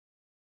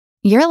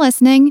You're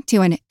listening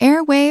to an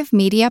Airwave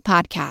Media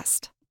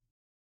Podcast.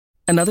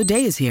 Another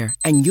day is here,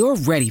 and you're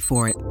ready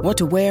for it. What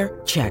to wear?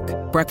 Check.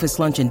 Breakfast,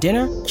 lunch, and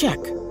dinner? Check.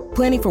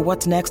 Planning for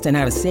what's next and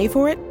how to save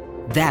for it?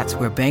 That's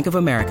where Bank of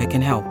America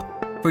can help.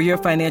 For your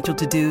financial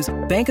to-dos,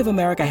 Bank of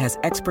America has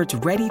experts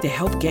ready to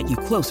help get you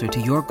closer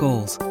to your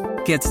goals.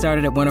 Get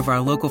started at one of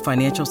our local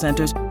financial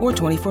centers or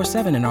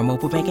 24/7 in our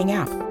mobile banking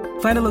app.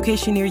 Find a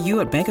location near you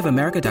at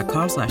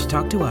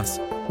bankofamerica.com/talktous.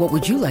 What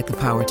would you like the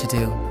power to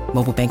do?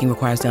 Mobile banking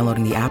requires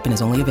downloading the app and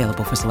is only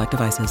available for select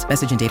devices.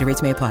 Message and data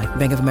rates may apply.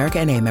 Bank of America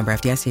N.A., member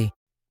FDIC.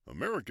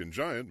 American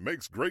Giant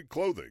makes great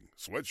clothing,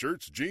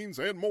 sweatshirts, jeans,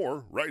 and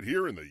more right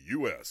here in the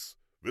U.S.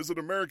 Visit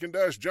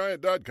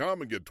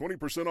American-Giant.com and get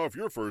 20% off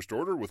your first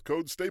order with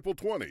code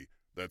STAPLE20.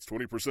 That's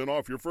 20%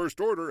 off your first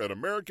order at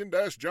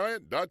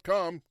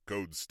American-Giant.com,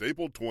 code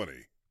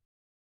STAPLE20.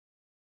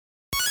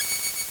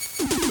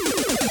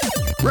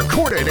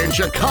 Recorded in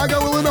Chicago,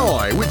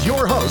 Illinois, with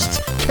your hosts,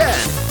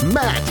 Ken,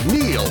 Matt,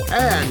 Neil,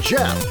 and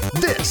Jeff.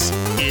 This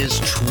is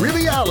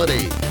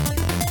Triviality.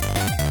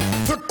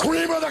 The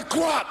cream of the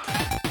crop!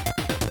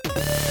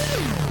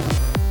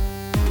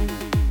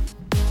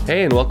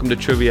 Hey, and welcome to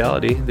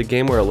Triviality, the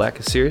game where a lack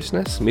of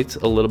seriousness meets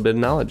a little bit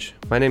of knowledge.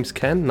 My name's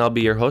Ken, and I'll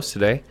be your host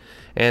today.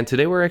 And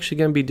today we're actually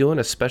going to be doing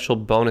a special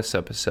bonus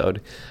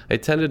episode. I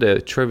attended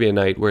a trivia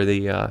night where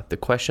the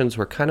questions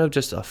were kind of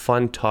just a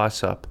fun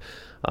toss-up.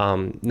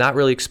 Not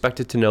really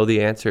expected to know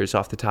the answers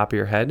off the top of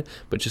your head,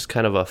 but just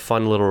kind of a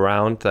fun little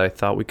round that I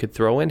thought we could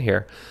throw in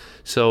here.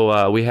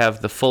 So we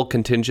have the full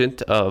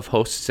contingent of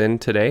hosts in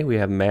today. We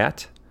have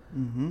Matt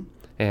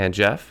and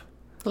Jeff.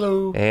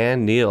 Hello.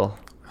 And Neil.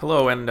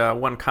 Hello, and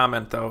one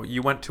comment though.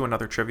 You went to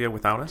another trivia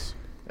without us?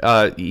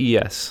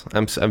 Yes.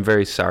 I'm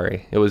very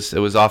sorry. It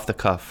was off the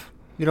cuff.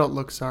 You don't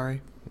look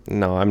sorry.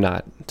 No, I'm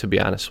not, to be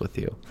honest with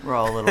you. We're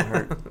all a little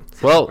hurt.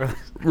 Well,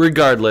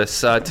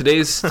 regardless,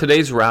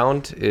 today's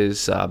round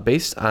is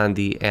based on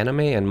the anime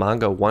and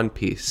manga One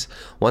Piece.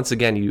 Once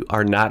again, you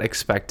are not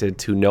expected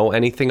to know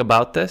anything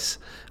about this.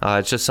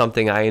 It's just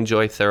something I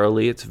enjoy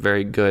thoroughly. It's a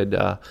very good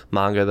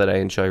manga that I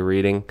enjoy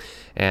reading.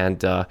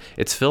 And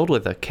it's filled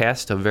with a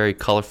cast of very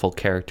colorful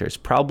characters,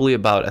 probably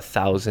about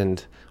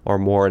 1,000 or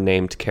more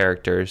named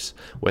characters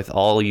with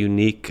all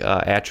unique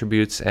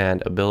attributes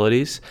and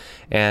abilities.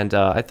 And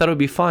I thought it would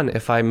be fun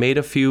if I made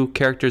a few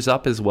characters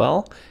up as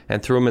well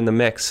and threw them in the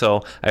mix.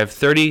 So I have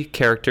 30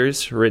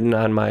 characters written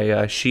on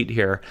my sheet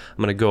here. I'm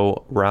going to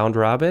go round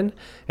robin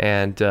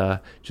and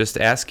just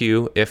ask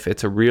you if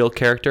it's a real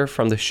character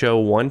from the show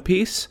One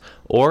Piece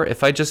or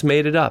if I just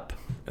made it up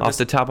off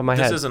the top of my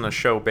head. This isn't a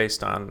show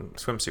based on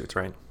swimsuits,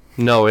 right?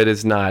 No, it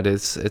is not.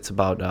 It's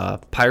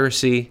about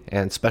piracy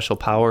and special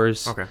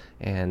powers. Okay.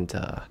 And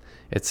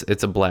it's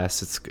a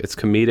blast. It's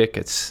comedic.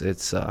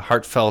 It's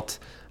heartfelt.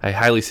 I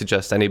highly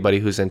suggest anybody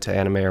who's into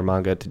anime or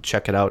manga to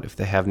check it out if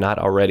they have not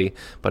already.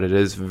 But it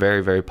is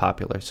very, very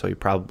popular, so you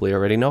probably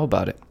already know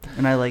about it.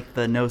 And I like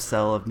the no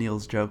sell of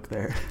Neil's joke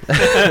there.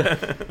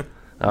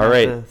 All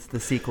right. The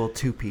sequel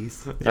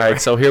two-piece. All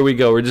right, so here we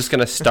go. We're just going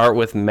to start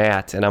with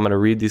Matt, and I'm going to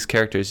read these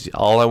characters.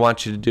 All I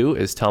want you to do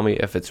is tell me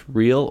if it's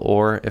real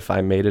or if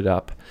I made it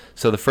up.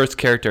 So the first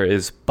character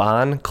is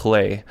Bon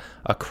Clay,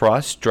 a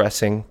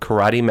cross-dressing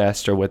karate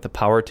master with the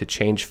power to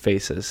change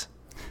faces.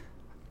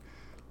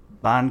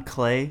 Bon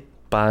Clay?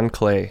 Bon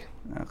Clay.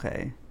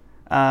 Okay.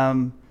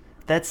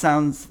 That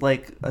sounds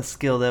like a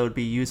skill that would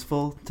be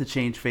useful to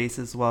change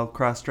faces while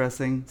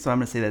cross-dressing, so I'm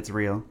going to say that's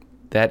real.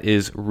 That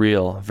is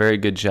real. Very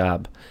good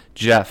job.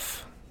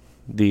 Jeff,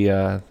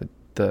 the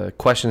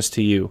questions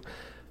to you.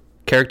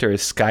 Character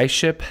is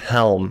Skyship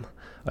Helm,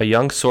 a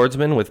young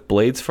swordsman with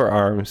blades for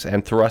arms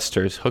and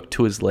thrusters hooked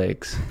to his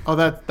legs. Oh,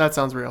 that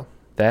sounds real.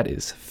 That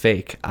is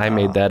fake. I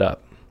made that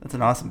up. That's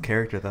an awesome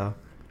character, though.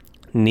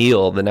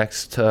 Neil, the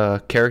next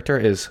character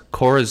is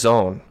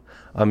Corazon,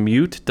 a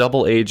mute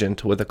double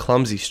agent with a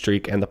clumsy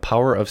streak and the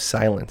power of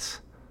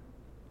silence.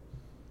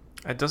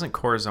 Doesn't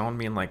corazon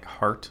mean like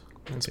heart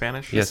in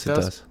Spanish? Yes, it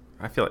does.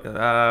 I feel like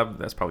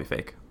that's probably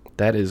fake.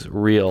 That is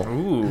real.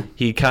 Ooh.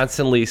 He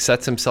constantly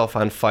sets himself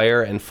on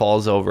fire and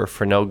falls over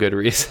for no good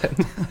reason.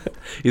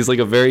 He's like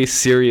a very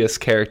serious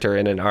character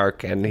in an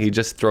arc, and he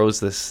just throws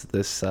this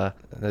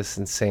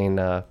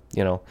insane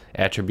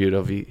attribute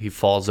of he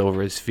falls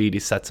over his feet, he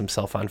sets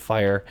himself on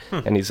fire,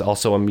 and he's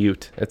also a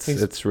mute.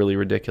 It's really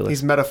ridiculous.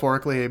 He's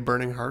metaphorically a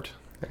burning heart.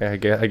 I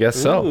guess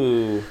so.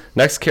 Ooh.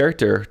 Next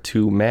character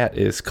to Matt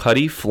is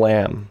Cuddy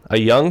Flam, a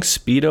young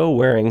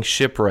Speedo-wearing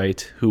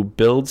shipwright who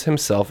builds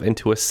himself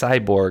into a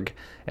cyborg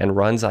and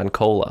runs on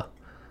cola.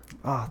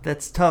 Oh,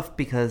 that's tough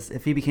because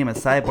if he became a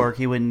cyborg,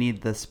 he wouldn't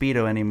need the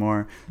Speedo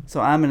anymore.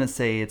 So I'm going to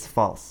say it's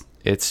false.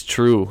 It's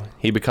true.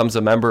 He becomes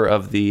a member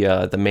of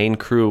the main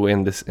crew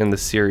in the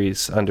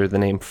series under the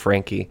name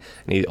Frankie,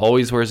 and he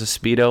always wears a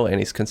Speedo, and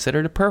he's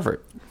considered a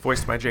pervert.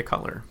 Voiced by Jay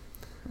Cutler.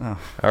 Oh.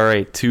 All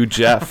right, to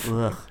Jeff.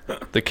 Ugh.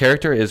 The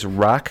character is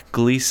Rock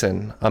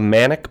Gleason, a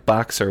manic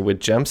boxer with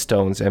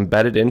gemstones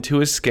embedded into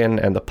his skin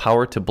and the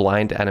power to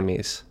blind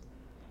enemies.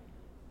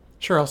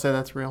 Sure, I'll say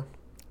that's real.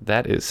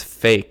 That is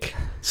fake.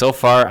 So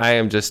far, I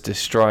am just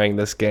destroying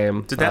this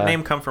game. Did that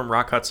name come from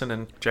Rock Hudson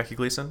and Jackie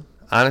Gleason?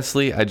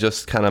 Honestly, I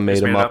just kind of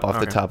made them up off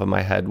the top of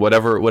my head.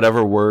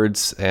 Whatever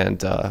words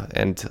and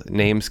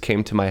names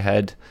came to my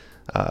head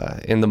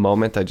in the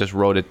moment, I just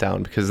wrote it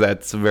down because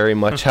that's very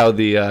much how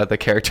the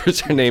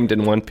characters are named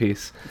in One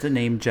Piece. It's a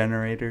name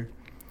generator.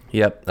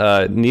 Yep.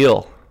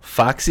 Neil,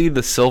 Foxy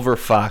the Silver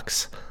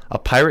Fox, a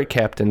pirate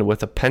captain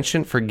with a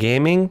penchant for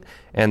gaming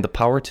and the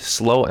power to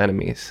slow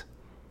enemies.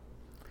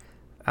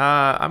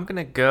 I'm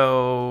going to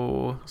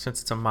go,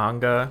 since it's a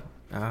manga,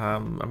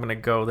 I'm going to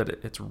go that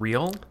it's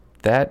real.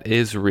 That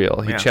is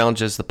real. He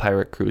challenges the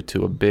pirate crew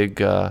to a big,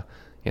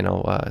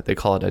 they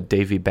call it a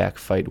Davy back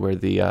fight, where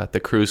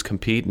the crews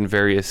compete in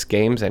various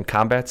games and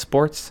combat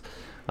sports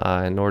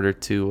in order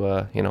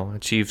to,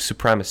 achieve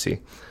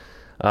supremacy.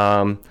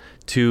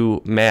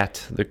 To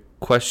Matt, the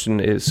question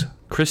is,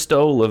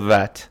 Christo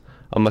Levette,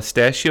 a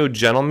mustachioed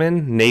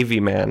gentleman, Navy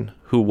man,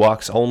 who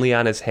walks only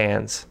on his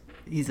hands.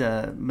 He's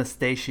a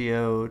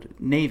mustachioed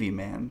Navy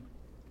man,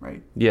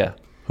 right? Yeah,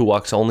 who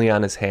walks only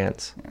on his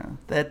hands. Yeah,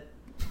 that...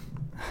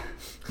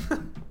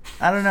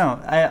 I don't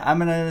know. I'm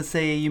going to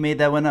say you made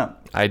that one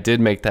up. I did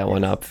make that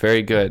one up.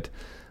 Very good.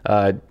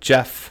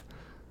 Jeff,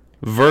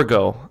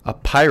 Virgo, a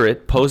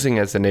pirate posing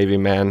as a Navy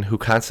man who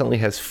constantly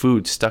has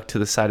food stuck to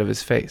the side of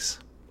his face.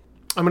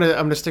 I'm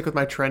gonna stick with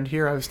my trend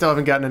here. I still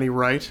haven't gotten any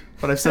right,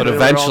 but I've said But that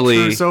they're all eventually-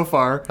 true so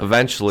far.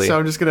 Eventually, So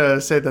I'm just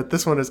gonna say that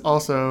this one is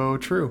also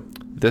true.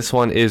 this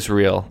one is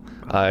real.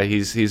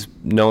 He's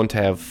known to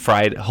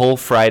have whole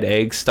fried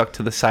eggs stuck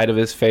to the side of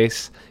his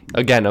face.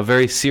 Again, a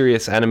very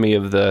serious enemy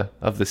of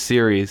the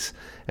series,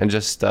 and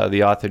just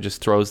the author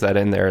just throws that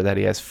in there that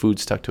he has food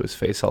stuck to his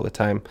face all the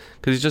time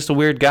because he's just a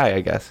weird guy,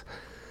 I guess.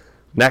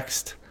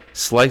 Next,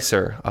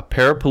 Slicer, a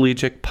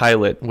paraplegic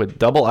pilot with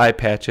double eye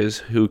patches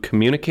who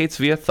communicates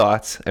via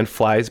thoughts and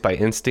flies by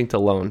instinct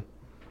alone.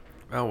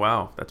 Oh,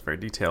 wow. That's very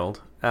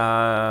detailed.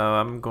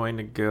 I'm going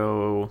to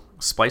go...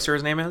 Splicer,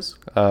 his name is?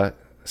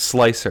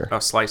 Slicer. Oh,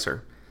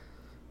 Slicer.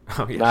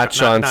 Oh, yeah. Not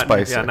Sean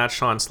Spicer. Yeah, not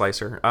Sean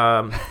Slicer.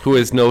 Who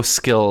has no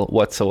skill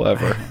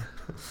whatsoever.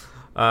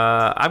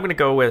 I'm going to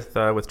go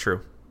with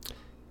true.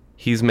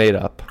 He's made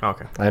up.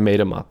 Okay. I made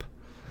him up.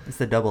 It's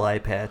the double eye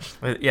patch.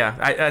 Yeah,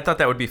 I thought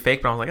that would be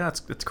fake, but I was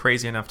like, it's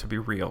crazy enough to be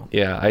real.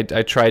 Yeah,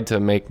 I tried to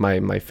make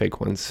my fake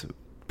ones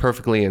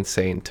perfectly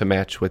insane to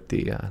match with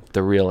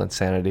the real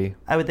insanity.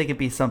 I would think it'd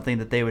be something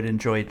that they would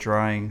enjoy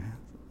drawing,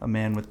 a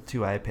man with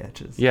two eye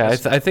patches. Yeah,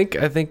 I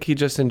think he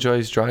just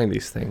enjoys drawing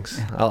these things.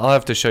 I'll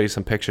have to show you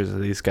some pictures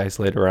of these guys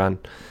later on.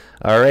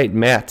 All right,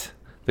 Matt.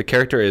 The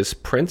character is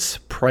Prince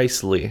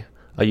Pricely,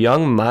 a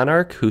young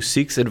monarch who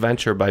seeks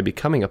adventure by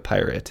becoming a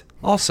pirate.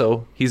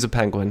 Also, he's a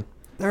penguin.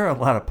 There are a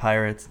lot of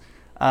pirates.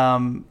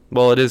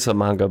 Well, it is a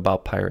manga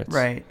about pirates.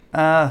 Right.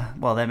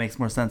 Well, that makes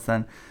more sense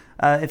then.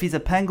 If he's a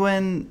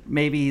penguin,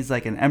 maybe he's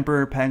like an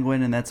emperor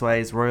penguin, and that's why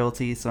he's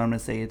royalty, so I'm going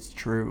to say it's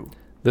true.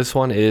 This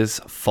one is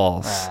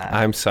false.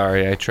 I'm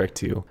sorry, I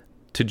tricked you.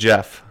 To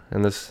Jeff,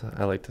 and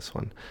I like this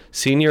one.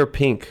 Senior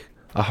Pink,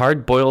 a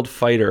hard-boiled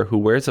fighter who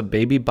wears a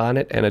baby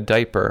bonnet and a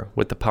diaper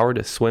with the power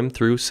to swim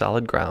through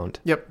solid ground.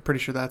 Yep, pretty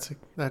sure that's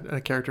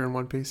a character in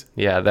One Piece.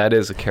 Yeah, that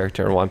is a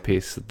character in One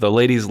Piece. The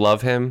ladies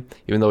love him,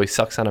 even though he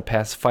sucks on a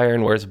pacifier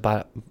and wears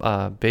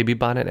a baby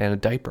bonnet and a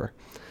diaper.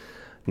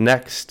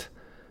 Next,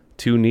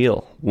 to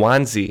Neil.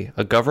 Wanzi,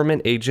 a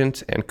government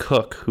agent and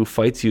cook who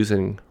fights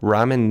using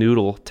ramen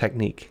noodle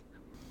technique.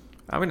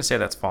 I'm going to say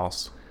that's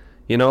false.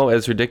 You know,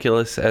 as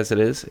ridiculous as it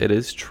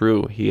is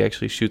true. He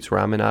actually shoots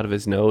ramen out of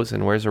his nose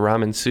and wears a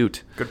ramen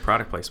suit. Good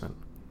product placement.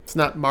 It's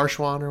not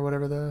Marshwan or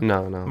whatever the...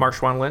 No.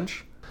 Marshawn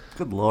Lynch?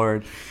 Good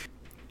lord.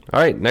 All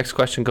right, next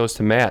question goes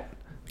to Matt.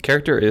 The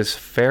character is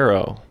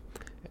Pharaoh,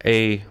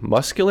 a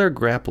muscular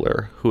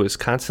grappler who is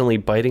constantly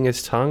biting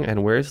his tongue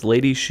and wears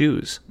ladies'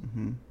 shoes.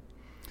 Mm-hmm.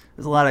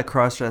 There's a lot of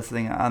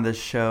cross-dressing on this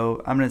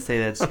show. I'm going to say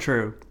that's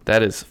true.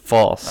 That is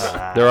false.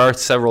 There are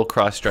several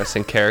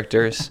cross-dressing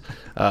characters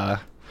on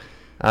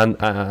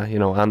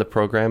the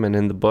program and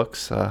in the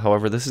books.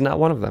 However, this is not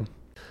one of them.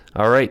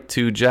 All right,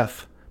 to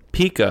Jeff.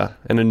 Pika,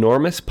 an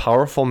enormous,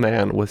 powerful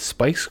man with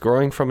spikes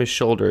growing from his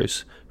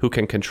shoulders who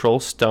can control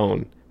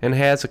stone and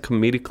has a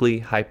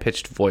comedically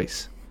high-pitched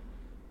voice.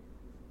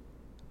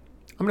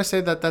 I'm going to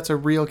say that that's a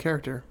real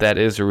character. That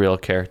is a real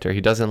character.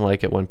 He doesn't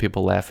like it when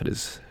people laugh at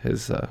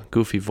his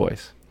goofy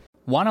voice.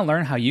 Want to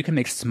learn how you can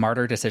make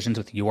smarter decisions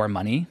with your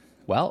money?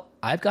 Well,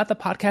 I've got the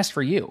podcast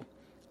for you.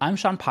 I'm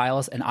Sean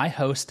Piles, and I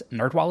host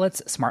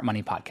NerdWallet's Smart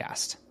Money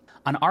Podcast.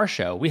 On our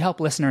show, we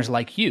help listeners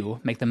like you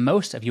make the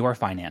most of your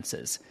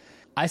finances.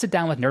 I sit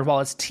down with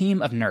NerdWallet's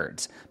team of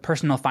nerds,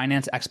 personal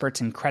finance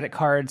experts in credit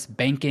cards,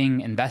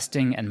 banking,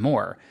 investing, and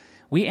more.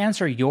 We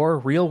answer your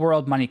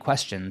real-world money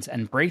questions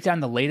and break down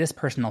the latest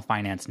personal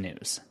finance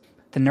news.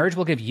 The nerds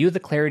will give you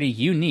the clarity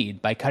you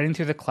need by cutting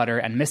through the clutter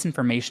and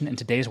misinformation in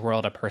today's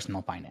world of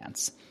personal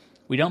finance.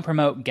 We don't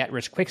promote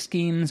get-rich-quick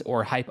schemes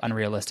or hype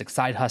unrealistic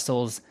side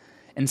hustles.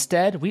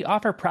 Instead, we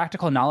offer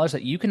practical knowledge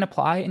that you can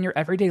apply in your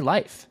everyday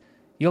life.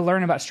 You'll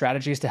learn about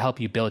strategies to help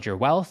you build your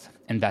wealth,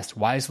 invest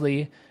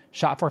wisely,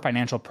 shop for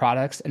financial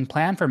products, and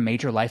plan for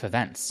major life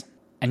events.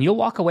 And you'll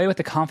walk away with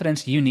the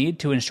confidence you need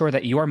to ensure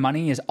that your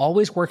money is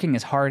always working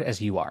as hard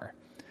as you are.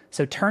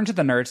 So turn to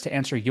the nerds to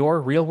answer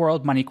your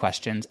real-world money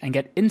questions and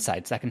get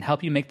insights that can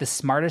help you make the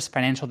smartest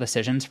financial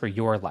decisions for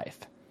your life.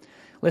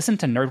 Listen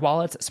to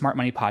NerdWallet's Smart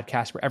Money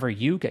Podcast wherever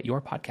you get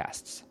your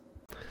podcasts.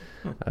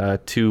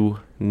 To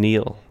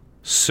Neil.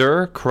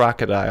 Sir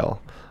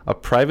Crocodile, a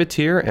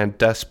privateer and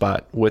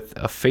despot with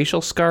a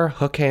facial scar,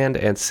 hook hand,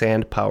 and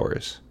sand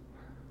powers.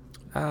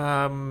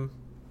 I'm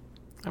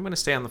going to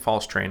stay on the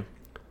false train.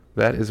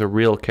 That is a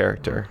real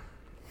character.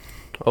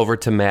 Over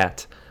to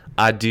Matt.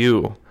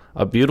 Adieu,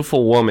 a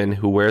beautiful woman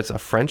who wears a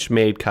French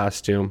maid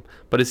costume,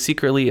 but is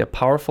secretly a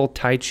powerful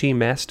Tai Chi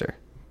master.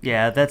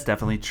 Yeah, that's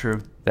definitely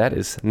true. That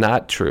is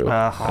not true.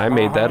 I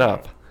made that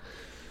up.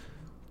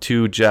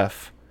 To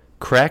Jeff.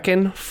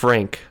 Kraken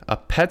Frank, a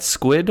pet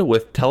squid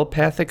with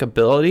telepathic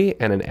ability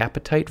and an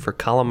appetite for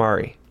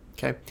calamari.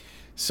 Okay.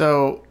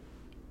 So,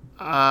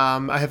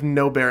 I have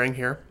no bearing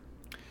here.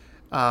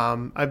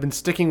 I've been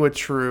sticking with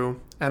true,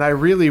 and I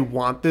really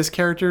want this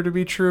character to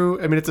be true.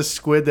 I mean, it's a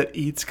squid that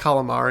eats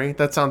calamari.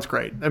 That sounds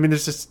great. I mean,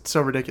 it's just so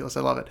ridiculous.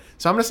 I love it.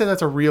 So I'm going to say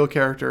that's a real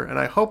character, and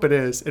I hope it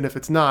is. And if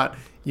it's not,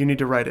 you need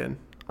to write in.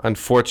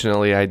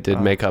 Unfortunately, I did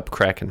make up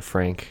Kraken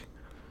Frank.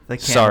 The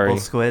cannibal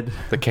squid.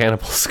 The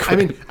cannibal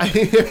squid.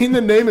 I mean,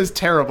 the name is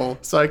terrible,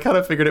 so I kind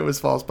of figured it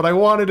was false, but I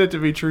wanted it to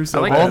be true.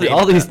 So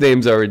all these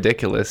names are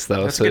ridiculous,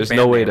 though. That's so there's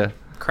no way to.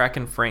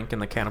 Kraken Frank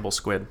and the cannibal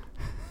squid.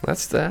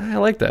 I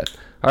like that.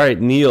 All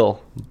right,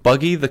 Neil.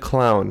 Buggy the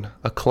Clown,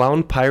 a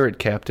clown pirate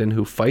captain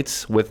who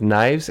fights with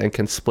knives and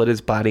can split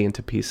his body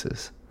into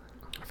pieces.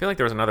 I feel like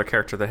there was another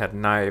character that had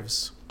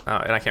knives,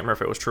 and I can't remember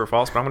if it was true or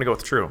false, but I'm going to go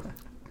with true.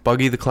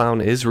 Buggy the Clown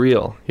is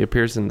real. He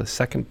appears in the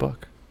second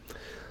book.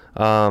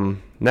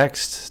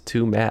 Next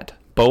to Matt.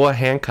 Boa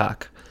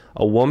Hancock,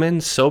 a woman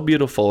so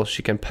beautiful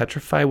she can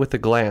petrify with a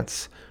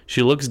glance.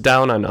 She looks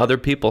down on other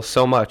people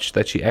so much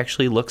that she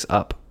actually looks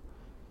up.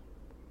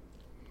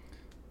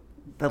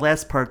 That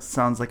last part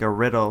sounds like a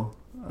riddle.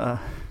 I'm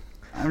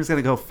just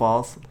going to go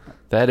false.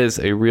 That is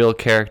a real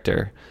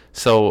character.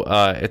 So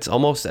it's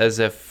almost as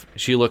if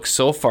she looks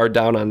so far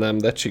down on them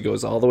that she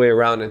goes all the way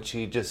around and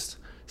she just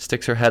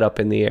sticks her head up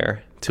in the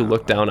air to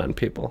look down on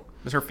people.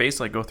 Does her face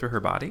go through her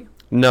body?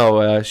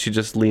 No, she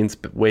just leans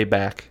way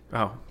back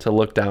to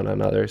look down on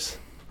others.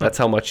 That's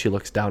how much she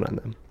looks down on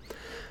them.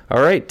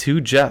 All right, to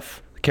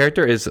Jeff. The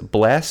character is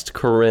Blast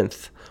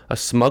Corinth, a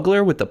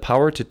smuggler with the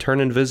power to turn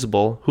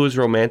invisible who is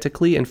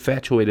romantically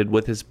infatuated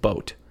with his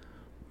boat.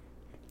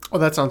 Oh,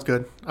 that sounds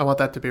good. I want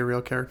that to be a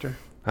real character.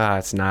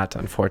 It's not,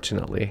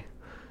 unfortunately.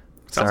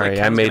 Sounds Sorry, like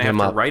Ken's I made gonna him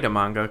have up. To write a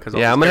manga because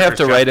I'm gonna have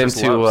to write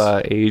into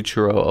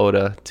Eiichiro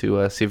Oda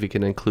to see if he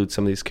can include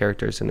some of these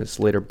characters in his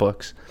later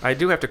books. I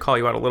do have to call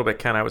you out a little bit,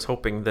 Ken. I was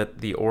hoping that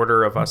the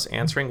order of us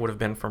answering would have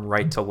been from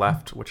right to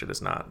left, which it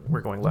is not.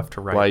 We're going left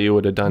to right. Why, you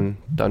would have done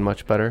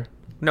much better?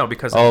 No,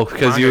 because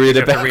you read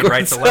it backwards. Read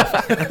right to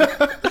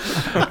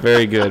left.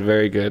 Very good,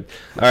 very good.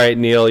 All right,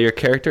 Neil, your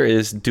character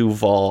is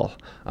Duval,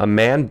 a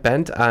man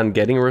bent on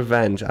getting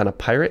revenge on a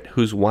pirate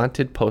whose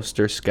wanted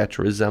poster sketch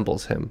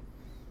resembles him.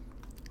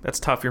 That's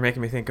tough. You're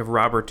making me think of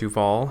Robert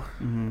Duvall.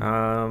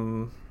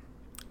 Mm-hmm.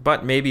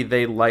 But maybe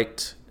they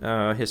liked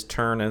his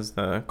turn as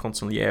the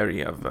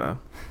consigliere of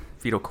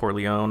Vito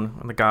Corleone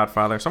on The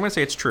Godfather. So I'm going to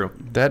say it's true.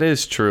 That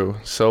is true.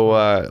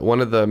 So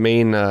one of the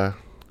main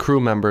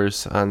crew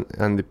members on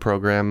the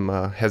program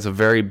has a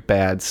very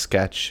bad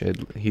sketch.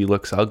 He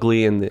looks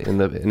ugly in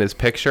his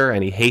picture,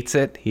 and he hates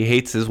it. He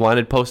hates his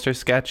wanted poster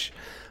sketch.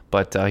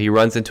 But he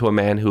runs into a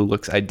man who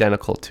looks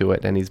identical to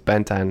it, and he's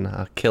bent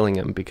on killing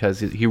him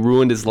because he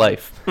ruined his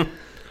life.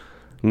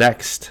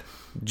 Next,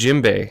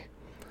 Jimbei,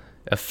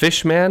 a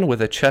fishman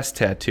with a chest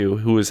tattoo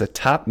who is a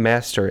top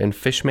master in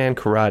fishman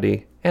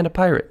karate and a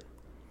pirate.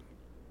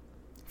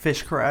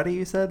 Fish karate,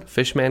 you said?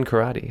 Fishman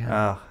karate.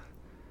 Yeah.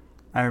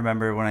 I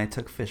remember when I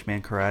took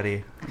fishman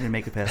karate. I didn't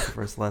make it past the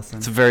first lesson.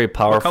 It's a very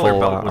powerful what color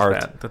belt was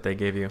art that they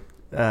gave you.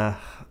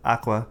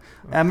 Aqua.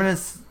 I'm gonna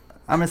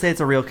say it's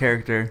a real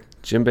character.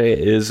 Jimbei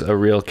is a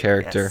real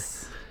character.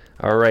 Yes.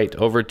 All right,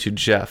 over to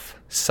Jeff.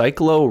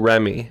 Cyclo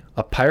Remy,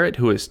 a pirate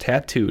who is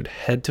tattooed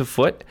head to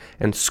foot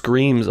and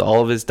screams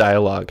all of his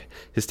dialogue.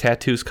 His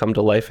tattoos come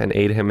to life and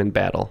aid him in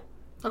battle.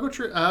 I'll go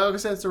true. I'll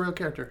say it's a real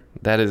character.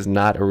 That is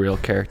not a real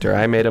character.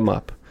 I made him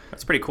up.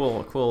 That's pretty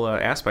cool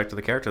aspect of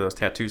the character. Those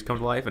tattoos come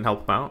to life and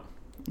help him out.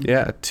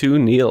 Yeah, to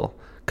Neil.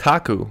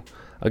 Kaku,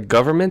 a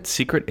government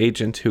secret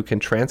agent who can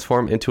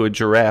transform into a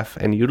giraffe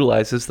and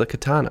utilizes the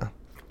katana.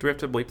 Do we have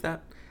to bleep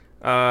that?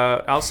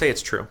 I'll say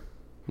it's true.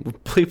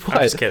 Bleep what?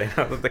 I'm just kidding.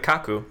 The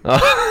Kaku.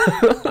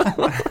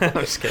 I'm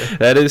just kidding.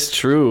 That is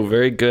true.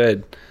 Very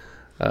good.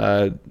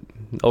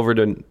 Over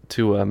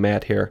to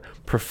Matt here.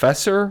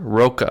 Professor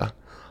Roca,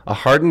 a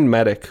hardened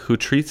medic who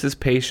treats his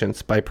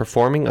patients by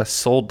performing a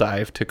soul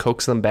dive to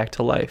coax them back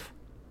to life.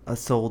 A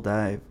soul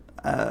dive.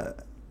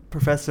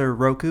 Professor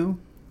Roku?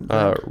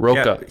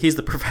 Roca. Yeah, he's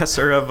the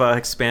professor of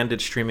expanded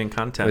streaming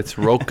content. It's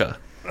Roca.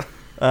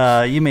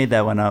 You made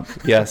that one up.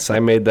 Yes, I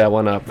made that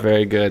one up.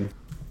 Very good.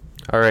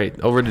 All right,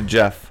 over to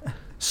Jeff.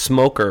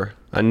 Smoker,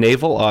 a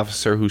naval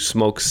officer who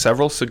smokes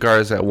several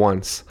cigars at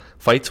once,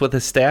 fights with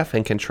his staff,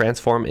 and can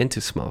transform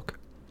into smoke.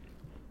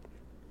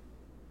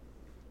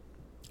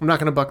 I'm not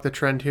going to buck the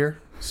trend here,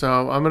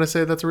 so I'm going to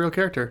say that's a real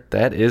character.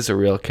 That is a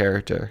real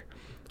character.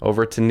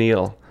 Over to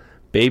Neil.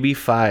 Baby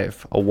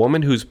 5, a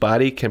woman whose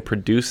body can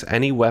produce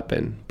any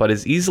weapon, but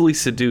is easily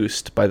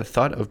seduced by the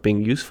thought of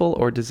being useful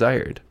or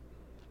desired.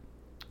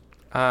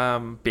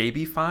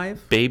 Baby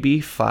 5?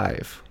 Baby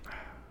 5.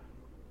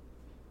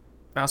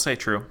 I'll say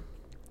true.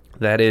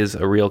 That is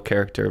a real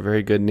character.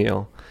 Very good,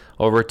 Neil.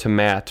 Over to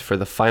Matt for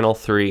the final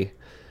 3.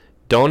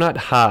 Donut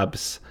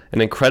Hobbs, an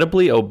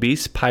incredibly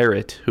obese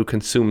pirate who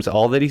consumes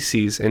all that he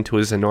sees into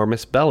his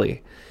enormous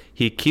belly.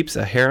 He keeps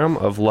a harem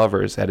of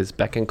lovers at his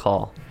beck and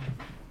call.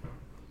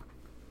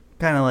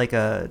 Kind of like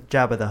a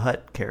Jabba the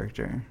Hutt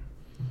character.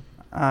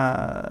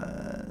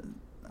 I'm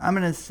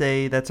going to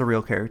say that's a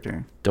real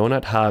character.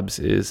 Donut Hobbs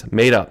is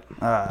made up.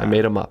 I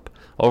made him up.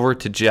 Over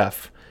to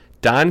Jeff.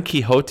 Don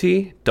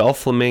Quixote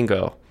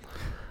Doflamingo,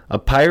 a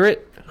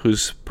pirate who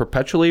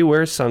perpetually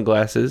wears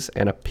sunglasses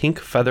and a pink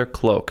feather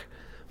cloak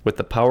with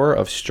the power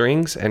of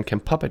strings and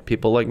can puppet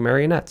people like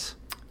marionettes.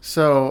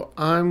 So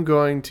I'm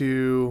going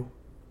to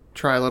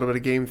try a little bit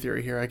of game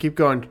theory here. I keep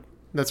going,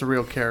 that's a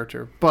real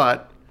character,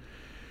 but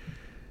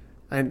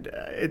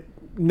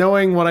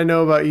knowing what I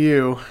know about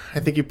you, I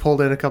think you pulled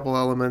in a couple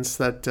elements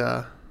that,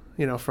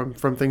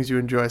 from things you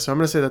enjoy. So I'm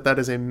going to say that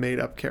is a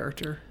made-up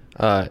character.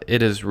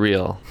 It is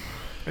real.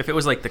 If it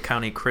was like the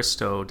County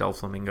Cristo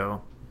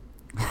Doflamingo.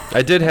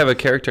 I did have a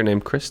character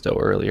named Cristo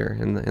earlier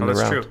in the that's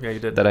round. True. Yeah, you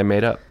did. That I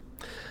made up.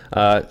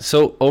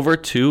 So over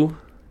to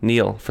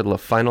Neil for the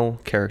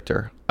final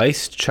character.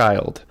 Ice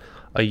Child,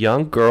 a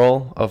young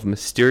girl of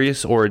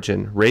mysterious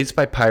origin, raised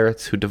by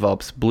pirates who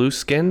develops blue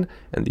skin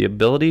and the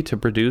ability to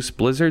produce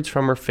blizzards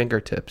from her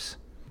fingertips.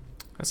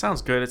 That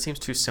sounds good. It seems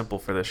too simple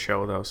for this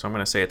show, though, so I'm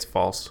going to say it's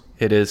false.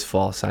 It is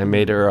false. I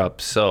made her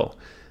up. So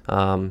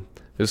it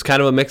was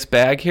kind of a mixed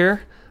bag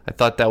here. I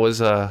thought that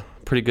was a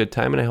pretty good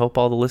time, and I hope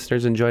all the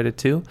listeners enjoyed it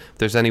too. If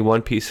there's any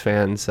One Piece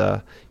fans,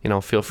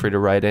 feel free to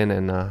write in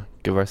and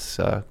give us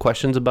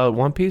questions about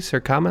One Piece or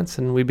comments,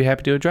 and we'd be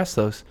happy to address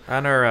those.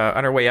 On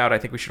our way out, I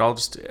think we should all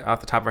just, off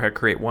the top of our head,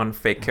 create one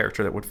fake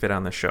character that would fit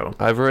on the show.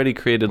 I've already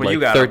created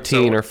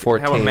 13 or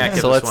 14,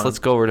 so let's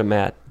go over to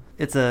Matt.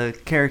 It's a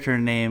character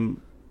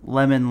named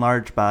Lemon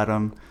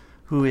Largebottom,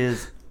 who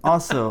is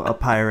also a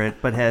pirate,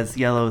 but has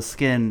yellow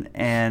skin,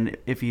 and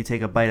if you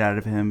take a bite out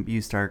of him,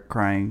 you start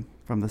crying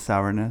from the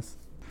sourness.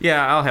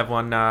 Yeah, I'll have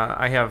one.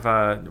 I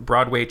have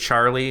Broadway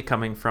Charlie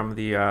coming from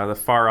the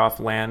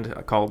far-off land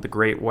called the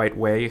Great White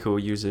Way, who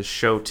uses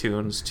show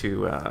tunes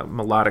to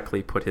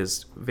melodically put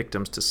his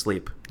victims to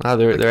sleep.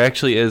 There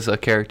actually is a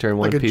character in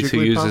One like Piece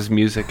who uses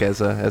music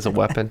as a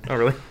weapon. Oh,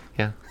 really?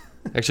 Yeah.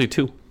 Actually,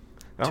 two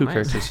nice.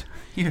 characters.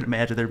 You can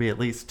imagine there'd be at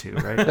least 2,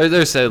 right?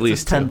 There's at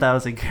least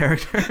 10,000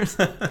 characters.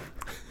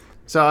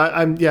 So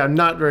I'm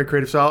not very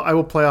creative. So I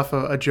will play off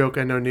a joke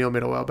I know Neil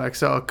made a while back.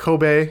 So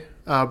Kobe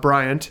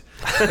Bryant,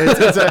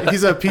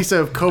 he's a piece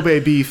of Kobe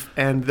beef,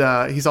 and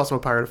he's also a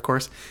pirate, of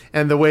course.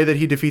 And the way that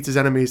he defeats his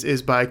enemies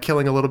is by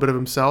killing a little bit of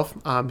himself.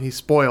 He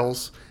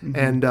spoils,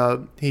 and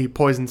he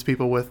poisons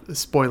people with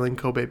spoiling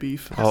Kobe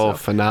beef. Oh,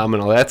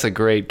 phenomenal! That's a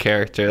great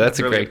character. That's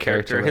a really great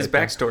character. His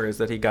backstory is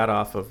that he got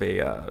off of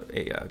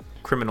a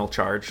criminal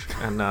charge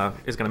and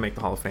is going to make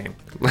the Hall of Fame.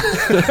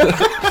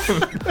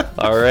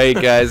 All right,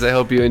 guys. I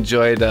hope you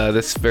enjoyed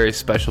this very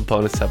special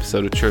bonus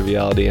episode of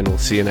Triviality, and we'll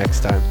see you next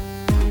time.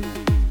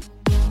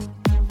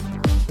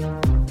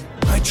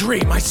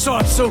 Dream. I saw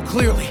it so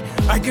clearly.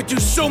 I could do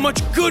so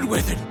much good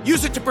with it.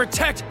 Use it to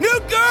protect new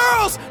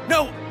girls!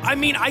 No, I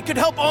mean I could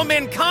help all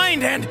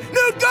mankind and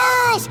new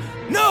girls!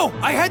 No,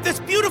 I had this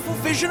beautiful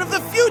vision of the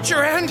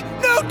future and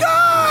new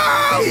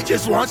girls! He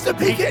just wants to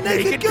peek at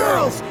naked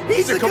girls!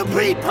 He's a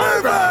complete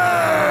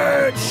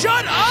pervert!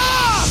 Shut up!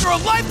 After a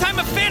lifetime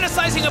of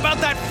fantasizing about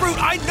that fruit,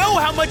 I know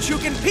how much you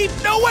can peep.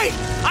 No, wait!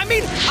 I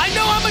mean, I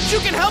know how much you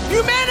can help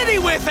humanity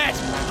with it!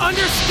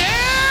 Understand?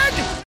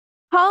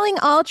 Calling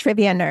all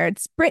trivia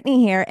nerds,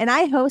 Brittany here, and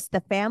I host the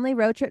Family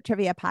Road Trip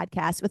Trivia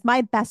Podcast with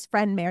my best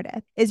friend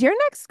Meredith. Is your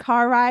next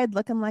car ride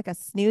looking like a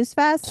snooze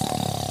fest?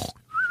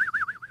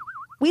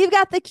 We've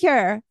got the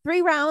cure.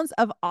 3 rounds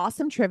of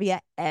awesome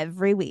trivia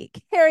every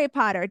week. Harry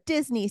Potter,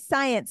 Disney,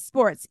 science,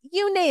 sports,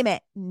 you name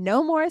it.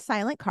 No more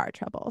silent car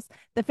troubles.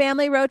 The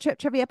Family Road Trip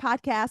Trivia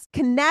Podcast.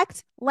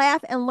 Connect,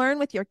 laugh, and learn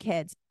with your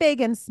kids,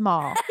 big and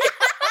small.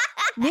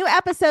 New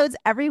episodes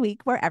every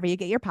week wherever you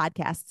get your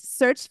podcasts.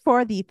 Search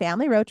for the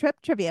Family Road Trip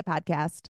Trivia Podcast.